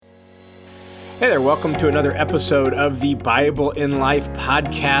Hey there, welcome to another episode of the Bible in Life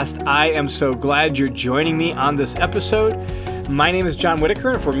podcast. I am so glad you're joining me on this episode. My name is John Whitaker,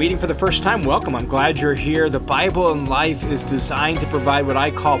 and if we're meeting for the first time, welcome. I'm glad you're here. The Bible in Life is designed to provide what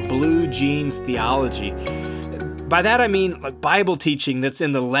I call blue jeans theology. By that I mean like Bible teaching that's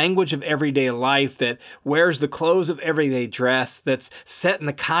in the language of everyday life, that wears the clothes of everyday dress, that's set in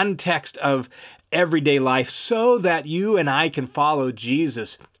the context of everyday life so that you and I can follow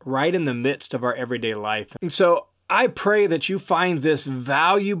Jesus right in the midst of our everyday life. And so I pray that you find this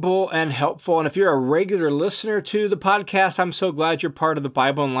valuable and helpful. And if you're a regular listener to the podcast, I'm so glad you're part of the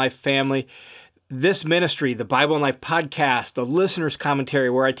Bible in Life family. This ministry, the Bible in Life podcast, the listener's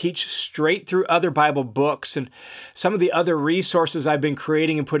commentary, where I teach straight through other Bible books and some of the other resources I've been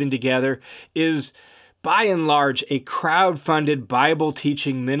creating and putting together, is by and large a crowd-funded Bible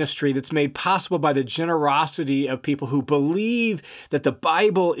teaching ministry that's made possible by the generosity of people who believe that the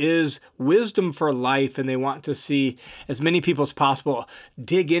Bible is wisdom for life, and they want to see as many people as possible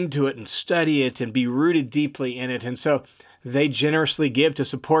dig into it and study it and be rooted deeply in it. And so they generously give to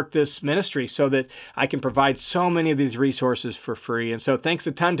support this ministry so that I can provide so many of these resources for free. And so thanks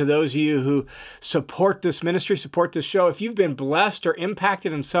a ton to those of you who support this ministry, support this show. If you've been blessed or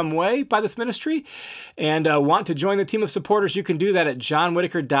impacted in some way by this ministry and want to join the team of supporters, you can do that at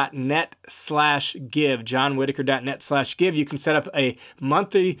johnwhitaker.net/give, johnwhitaker.net/give. You can set up a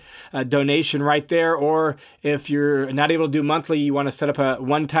monthly donation right there, or if you're not able to do monthly, you want to set up a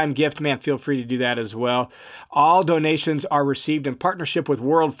one-time gift, man, feel free to do that as well. All donations are received in partnership with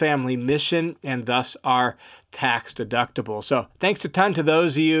World Family Mission and thus are tax deductible. So thanks a ton to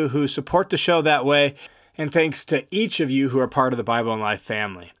those of you who support the show that way, and thanks to each of you who are part of the Bible in Life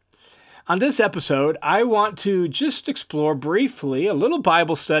family. On this episode, I want to just explore briefly a little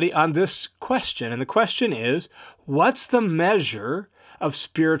Bible study on this question. And the question is, what's the measure of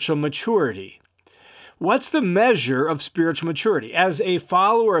spiritual maturity? What's the measure of spiritual maturity? As a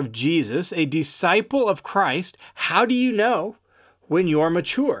follower of Jesus, a disciple of Christ, how do you know when you're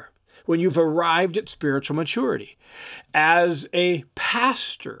mature, when you've arrived at spiritual maturity? As a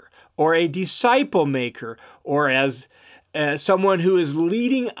pastor or a disciple maker, or as someone who is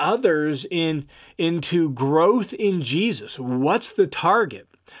leading others into growth in Jesus, what's the target?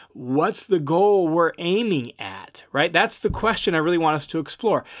 What's the goal we're aiming at, right? That's the question I really want us to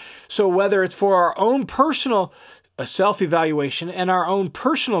explore. So whether it's for our own personal self-evaluation and our own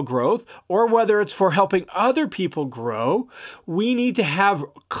personal growth, or whether it's for helping other people grow, we need to have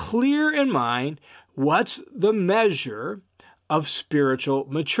clear in mind what's the measure of spiritual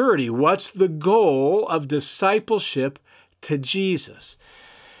maturity. What's the goal of discipleship to Jesus?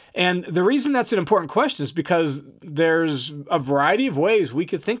 And the reason that's an important question is because there's a variety of ways we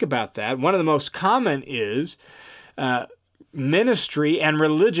could think about that. One of the most common is ministry and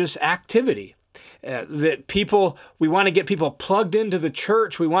religious activity. We want to get people plugged into the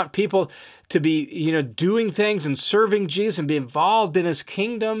church. We want people to be, doing things and serving Jesus and be involved in His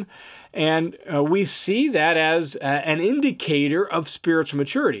kingdom. And we see that as an indicator of spiritual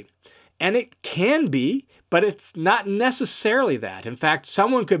maturity. And it can be, but it's not necessarily that. In fact,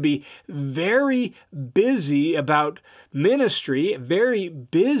 someone could be very busy about ministry, very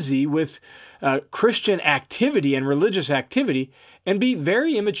busy with Christian activity and religious activity, and be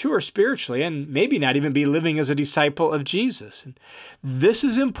very immature spiritually, and maybe not even be living as a disciple of Jesus. And this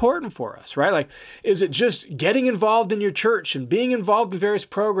is important for us, right? Like, is it just getting involved in your church and being involved in various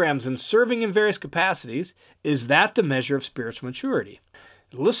programs and serving in various capacities? Is that the measure of spiritual maturity?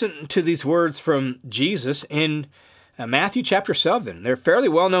 Listen to these words from Jesus in Matthew chapter 7. They're fairly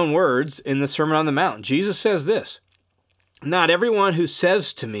well-known words in the Sermon on the Mount. Jesus says this, "Not everyone who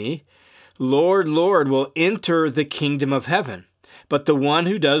says to me, 'Lord, Lord,' will enter the kingdom of heaven, but the one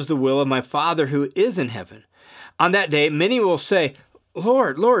who does the will of my Father who is in heaven. On that day, many will say,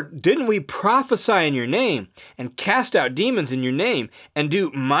 'Lord, Lord, didn't we prophesy in your name and cast out demons in your name and do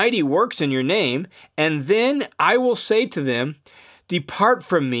mighty works in your name?' And then I will say to them, 'Depart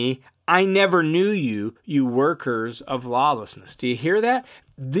from me, I never knew you, you workers of lawlessness.'" Do you hear that?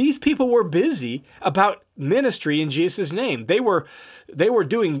 These people were busy about ministry in Jesus' name. They were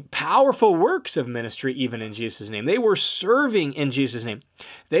doing powerful works of ministry even in Jesus' name. They were serving in Jesus' name.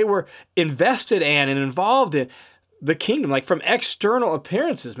 They were invested in and involved in the kingdom, like from external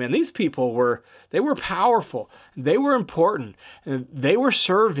appearances. Man, these people were powerful. They were important. They were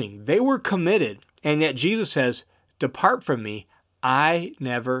serving. They were committed. And yet Jesus says, "Depart from me, I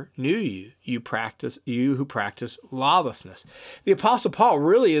never knew you, you who practice lawlessness." The Apostle Paul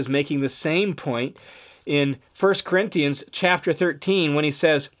really is making the same point in 1 Corinthians chapter 13 when he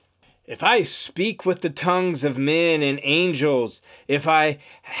says, if I speak with the tongues of men and angels, if I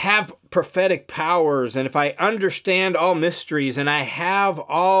have prophetic powers, and if I understand all mysteries, and I have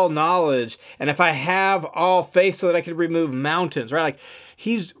all knowledge, and if I have all faith so that I can remove mountains, right? Like,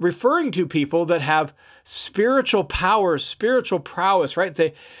 he's referring to people that have spiritual powers, spiritual prowess, right?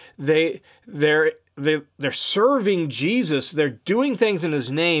 They're serving Jesus. They're doing things in his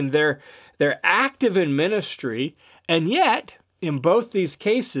name. They're active in ministry, and yet in both these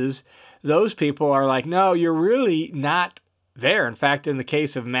cases, those people are like, no, you're really not there. In fact, in the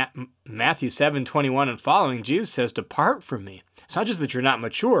case of Matthew 7:21 and following, Jesus says, depart from me. It's not just that you're not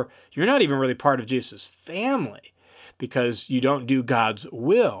mature, you're not even really part of Jesus' family because you don't do God's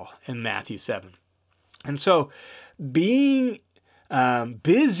will in Matthew 7. And so being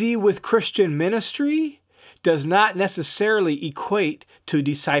busy with Christian ministry does not necessarily equate to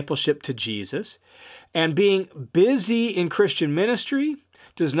discipleship to Jesus. And being busy in Christian ministry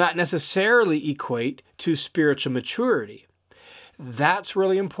does not necessarily equate to spiritual maturity. That's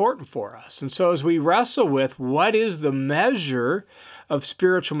really important for us. And so as we wrestle with what is the measure of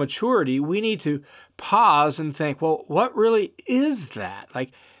spiritual maturity, we need to pause and think, well, what really is that?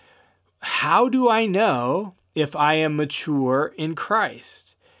 Like, how do I know if I am mature in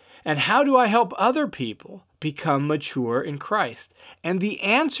Christ? And how do I help other people become mature in Christ? And the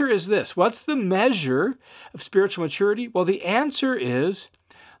answer is this. What's the measure of spiritual maturity? Well, the answer is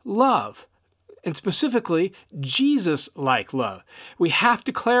love, and specifically Jesus-like love. We have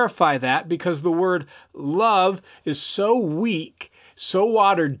to clarify that because the word love is so weak, so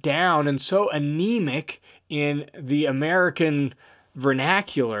watered down, and so anemic in the American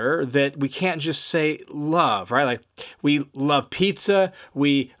vernacular that we can't just say love, right? Like, we love pizza,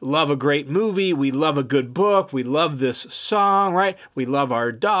 we love a great movie, we love a good book, we love this song, right? We love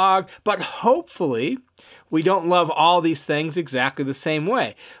our dog, but hopefully we don't love all these things exactly the same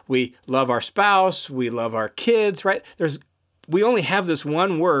way. We love our spouse, we love our kids, right? We only have this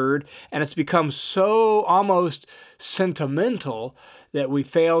one word, and it's become so almost sentimental that we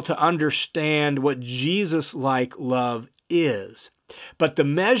fail to understand what Jesus-like love is. But the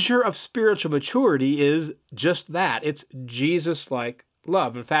measure of spiritual maturity is just that. It's Jesus-like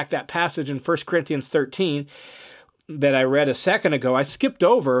love. In fact, that passage in 1 Corinthians 13 that I read a second ago, I skipped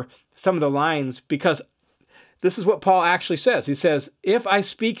over some of the lines because this is what Paul actually says. He says, if I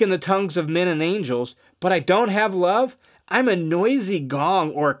speak in the tongues of men and angels, but I don't have love, I'm a noisy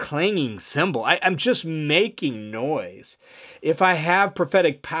gong or a clanging cymbal. I'm just making noise. If I have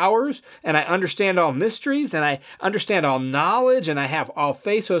prophetic powers and I understand all mysteries and I understand all knowledge and I have all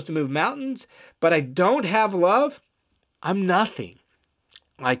faith so as to move mountains, but I don't have love, I'm nothing.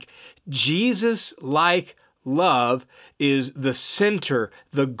 Like, Jesus-like love is the center,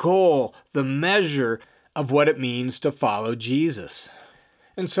 the goal, the measure of what it means to follow Jesus.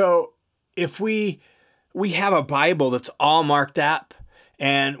 And so if we have a Bible that's all marked up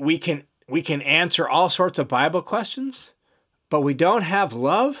and we can answer all sorts of Bible questions, but we don't have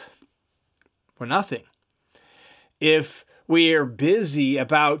love, we're nothing. If we are busy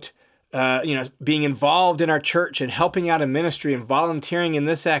about being involved in our church and helping out in ministry and volunteering in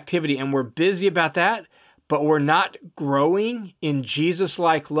this activity, and we're busy about that, but we're not growing in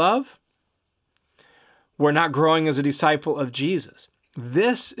Jesus-like love, we're not growing as a disciple of Jesus.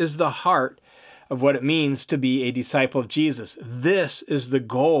 This is the heart of what it means to be a disciple of Jesus. This is the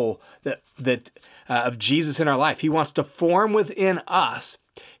goal of Jesus in our life. He wants to form within us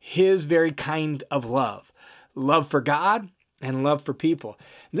his very kind of love for God and love for people.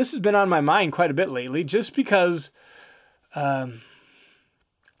 And this has been on my mind quite a bit lately, just because, I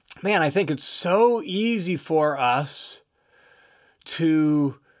think it's so easy for us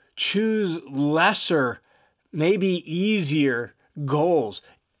to choose lesser, maybe easier goals.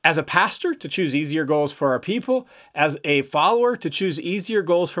 As a pastor, to choose easier goals for our people. As a follower, to choose easier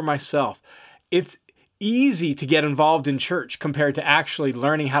goals for myself. It's easy to get involved in church compared to actually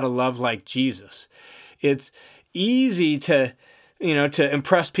learning how to love like Jesus. It's easy to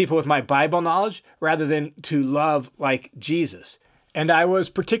impress people with my Bible knowledge rather than to love like Jesus. And I was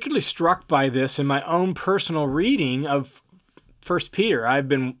particularly struck by this in my own personal reading of 1 Peter. I've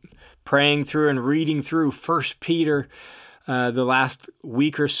been praying through and reading through 1 Peter the last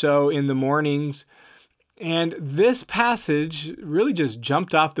week or so in the mornings. And this passage really just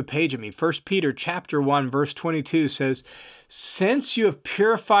jumped off the page at me. 1 Peter chapter 1, verse 22 says, since you have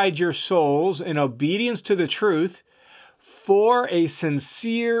purified your souls in obedience to the truth for a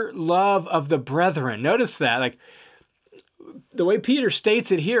sincere love of the brethren. Notice that, like, the way Peter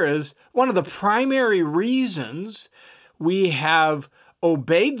states it here is one of the primary reasons we have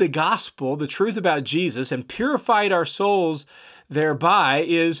obeyed the gospel, the truth about Jesus, and purified our souls thereby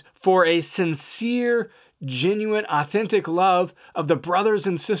is for a sincere, genuine, authentic love of the brothers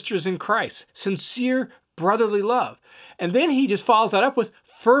and sisters in Christ. Sincere brotherly love. And then he just follows that up with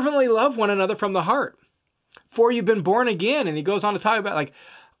fervently love one another from the heart. For you've been born again. And he goes on to talk about like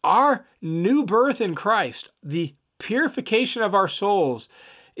our new birth in Christ, the purification of our souls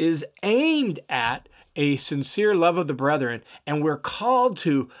is aimed at a sincere love of the brethren. And we're called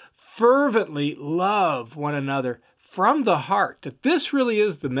to fervently love one another from the heart. That this really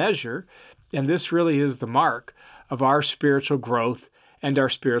is the measure and this really is the mark of our spiritual growth and our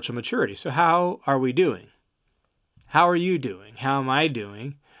spiritual maturity. So how are we doing? How are you doing? How am I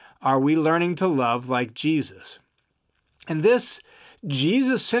doing? Are we learning to love like Jesus? And this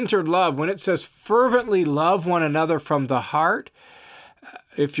Jesus-centered love, when it says fervently love one another from the heart,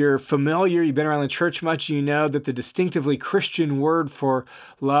 if you're familiar, you've been around the church much, you know that the distinctively Christian word for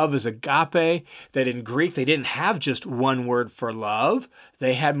love is agape, that in Greek they didn't have just one word for love.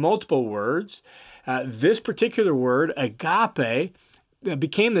 They had multiple words. This particular word, agape,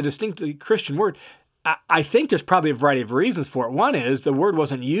 became the distinctly Christian word. I think there's probably a variety of reasons for it. One is the word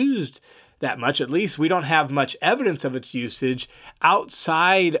wasn't used that much. At least we don't have much evidence of its usage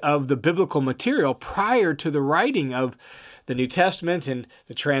outside of the biblical material prior to the writing of the New Testament and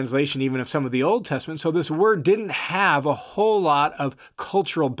the translation even of some of the Old Testament. So this word didn't have a whole lot of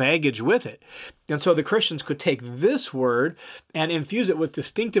cultural baggage with it. And so the Christians could take this word and infuse it with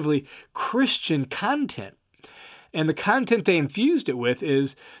distinctively Christian content. And the content they infused it with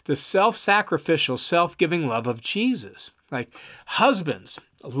is the self-sacrificial, self-giving love of Jesus. Like, husbands,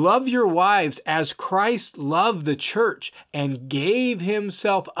 love your wives as Christ loved the church and gave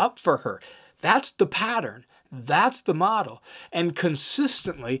himself up for her. That's the pattern. That's the model. And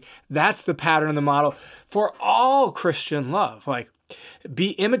consistently, that's the pattern and the model for all Christian love. Like,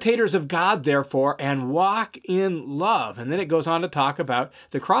 be imitators of God, therefore, and walk in love. And then it goes on to talk about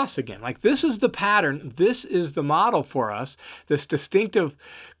the cross again. Like, this is the pattern. This is the model for us, this distinctive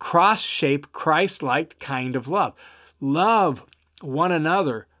cross-shaped, Christ-like kind of love. Love one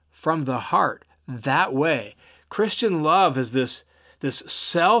another from the heart that way. Christian love is this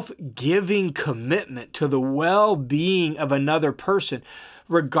self-giving commitment to the well-being of another person,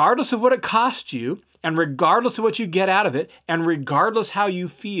 regardless of what it costs you, and regardless of what you get out of it, and regardless how you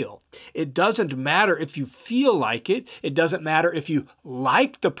feel. It doesn't matter if you feel like it. It doesn't matter if you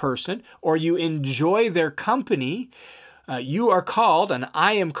like the person or you enjoy their company. You are called, and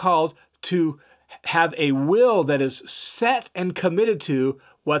I am called, to have a will that is set and committed to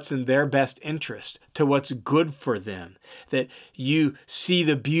what's in their best interest, to what's good for them, that you see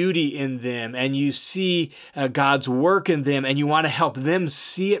the beauty in them and you see God's work in them and you want to help them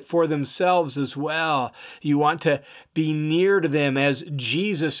see it for themselves as well. You want to be near to them as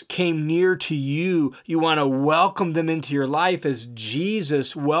Jesus came near to you. You want to welcome them into your life as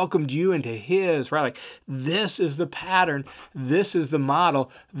Jesus welcomed you into his, right? Like, this is the pattern. This is the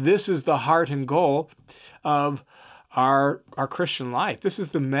model. This is the heart and goal of our Christian life. This is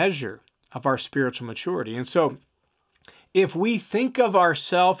the measure of our spiritual maturity. And so if we think of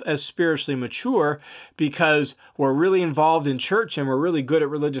ourselves as spiritually mature because we're really involved in church and we're really good at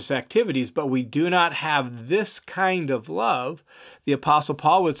religious activities, but we do not have this kind of love, the Apostle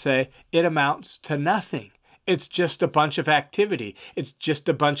Paul would say it amounts to nothing. It's just a bunch of activity. It's just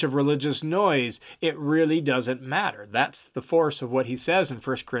a bunch of religious noise. It really doesn't matter. That's the force of what he says in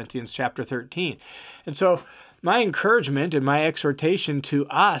 1 Corinthians chapter 13. And so my encouragement and my exhortation to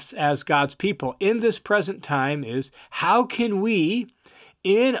us as God's people in this present time is, how can we,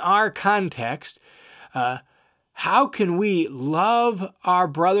 in our context, how can we love our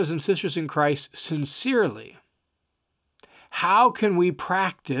brothers and sisters in Christ sincerely? How can we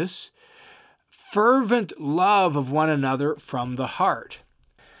practice fervent love of one another from the heart?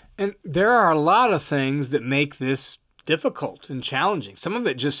 And there are a lot of things that make this difficult and challenging. Some of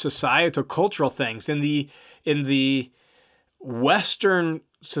it just societal, cultural things. In the Western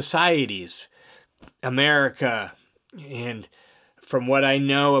societies, America, and from what I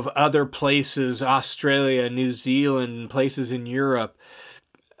know of other places, Australia, New Zealand, places in Europe,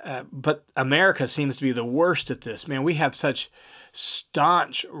 but America seems to be the worst at this. Man, we have such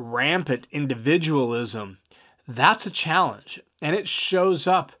staunch, rampant individualism. That's a challenge, and it shows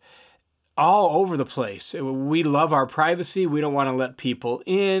up all over the place. We love our privacy. We don't want to let people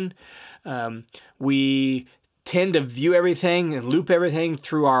in. We tend to view everything and loop everything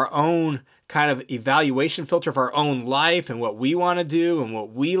through our own kind of evaluation filter of our own life and what we want to do and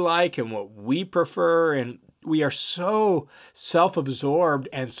what we like and what we prefer. And we are so self-absorbed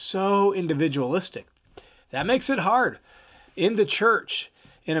and so individualistic. That makes it hard in the church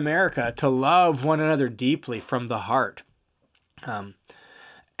in America to love one another deeply from the heart.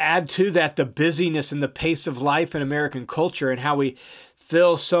 Add to that the busyness and the pace of life in American culture and how we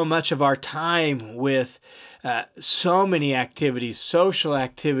fill so much of our time with so many activities, social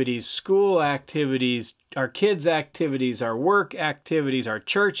activities, school activities, our kids' activities, our work activities, our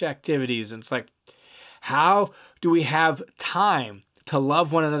church activities. And it's like, how do we have time to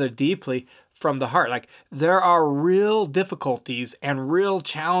love one another deeply from the heart? Like, there are real difficulties and real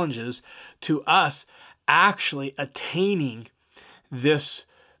challenges to us actually attaining this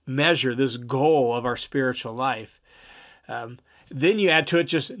measure, this goal of our spiritual life. Then you add to it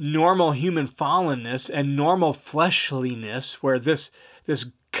just normal human fallenness and normal fleshliness, where this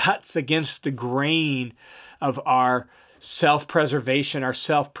cuts against the grain of our self-preservation, our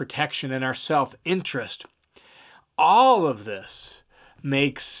self-protection, and our self-interest. All of this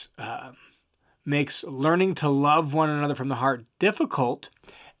makes learning to love one another from the heart difficult,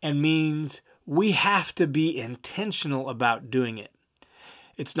 and means we have to be intentional about doing it.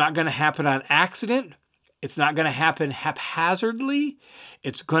 It's not going to happen on accident. It's not going to happen haphazardly.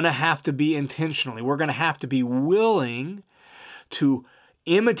 It's going to have to be intentionally. We're going to have to be willing to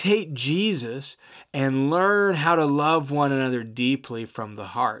imitate Jesus and learn how to love one another deeply from the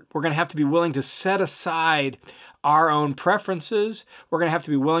heart. We're going to have to be willing to set aside our own preferences. We're going to have to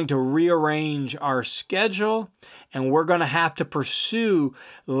be willing to rearrange our schedule, and we're going to have to pursue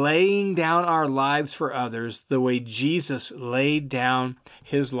laying down our lives for others the way Jesus laid down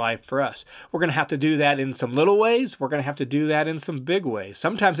his life for us. We're going to have to do that in some little ways. We're going to have to do that in some big ways.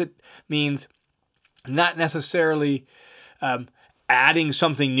 Sometimes it means not necessarily adding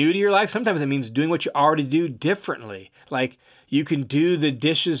something new to your life. Sometimes it means doing what you already do differently. Like, you can do the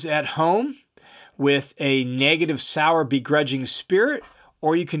dishes at home with a negative, sour, begrudging spirit,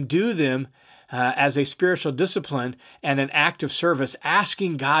 or you can do them as a spiritual discipline and an act of service,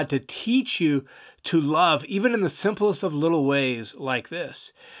 asking God to teach you to love, even in the simplest of little ways like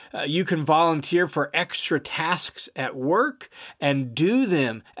this. You can volunteer for extra tasks at work and do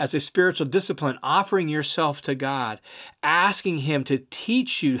them as a spiritual discipline, offering yourself to God, asking him to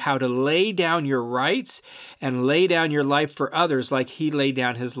teach you how to lay down your rights and lay down your life for others like he laid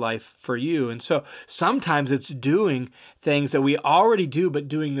down his life for you. And so sometimes it's doing things that we already do, but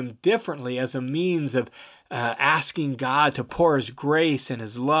doing them differently as a means of asking God to pour his grace and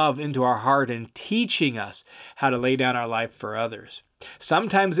his love into our heart and teaching us how to lay down our life for others.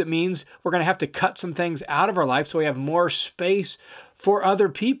 Sometimes it means we're going to have to cut some things out of our life so we have more space for other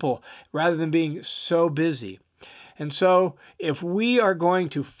people rather than being so busy. And so if we are going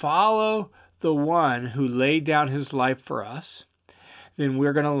to follow the one who laid down his life for us, then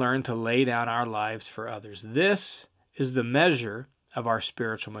we're going to learn to lay down our lives for others. This is the measure of our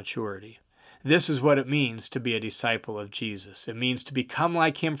spiritual maturity. This is what it means to be a disciple of Jesus. It means to become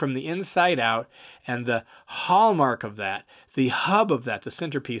like him from the inside out, and the hallmark of that, the hub of that, the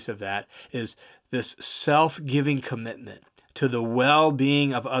centerpiece of that, is this self-giving commitment to the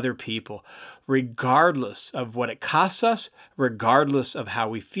well-being of other people, regardless of what it costs us, regardless of how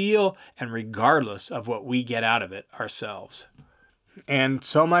we feel, and regardless of what we get out of it ourselves. And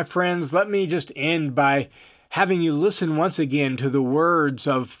so, my friends, let me just end by having you listen once again to the words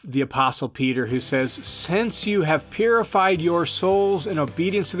of the Apostle Peter, who says, "Since you have purified your souls in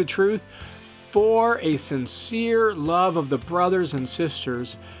obedience to the truth, for a sincere love of the brothers and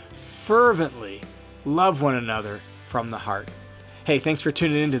sisters, fervently love one another from the heart." Hey, thanks for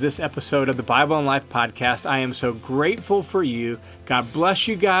tuning in to this episode of the Bible and Life podcast. I am so grateful for you. God bless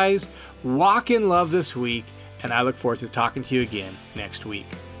you guys. Walk in love this week, and I look forward to talking to you again next week.